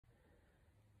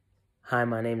Hi,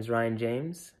 my name is Ryan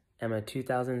James. I'm a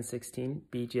 2016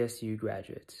 BGSU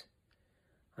graduate.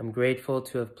 I'm grateful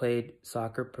to have played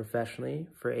soccer professionally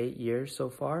for 8 years so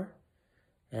far,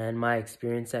 and my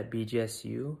experience at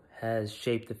BGSU has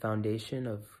shaped the foundation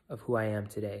of who I am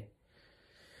today.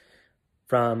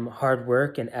 From hard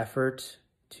work and effort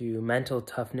to mental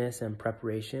toughness and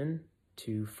preparation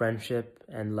to friendship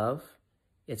and love,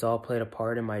 it's all played a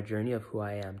part in my journey of who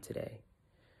I am today.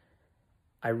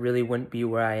 I really wouldn't be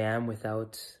where I am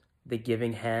without the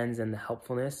giving hands and the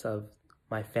helpfulness of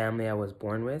my family I was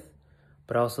born with,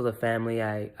 but also the family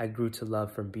I grew to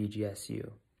love from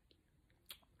BGSU.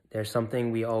 There's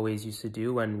something we always used to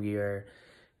do when we were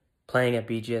playing at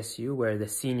BGSU where the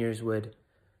seniors would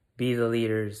be the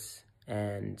leaders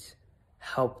and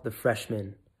help the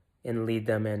freshmen and lead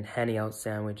them in handing out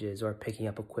sandwiches or picking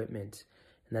up equipment.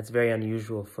 And that's very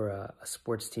unusual for a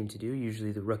sports team to do.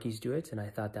 Usually the rookies do it, and I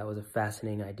thought that was a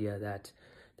fascinating idea that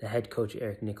the head coach,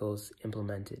 Eric Nichols,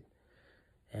 implemented.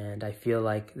 And I feel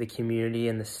like the community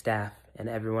and the staff and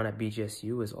everyone at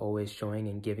BGSU was always showing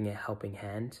and giving a helping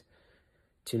hand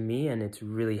to me, and it's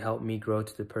really helped me grow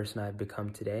to the person I've become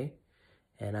today.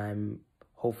 And I'm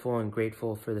hopeful and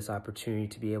grateful for this opportunity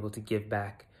to be able to give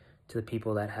back to the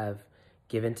people that have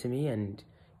given to me and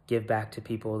give back to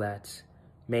people that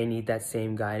may need that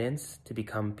same guidance to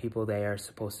become people they are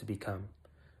supposed to become.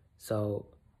 So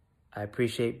I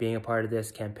appreciate being a part of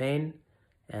this campaign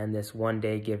and this one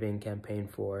day giving campaign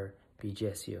for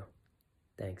BGSU.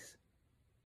 Thanks.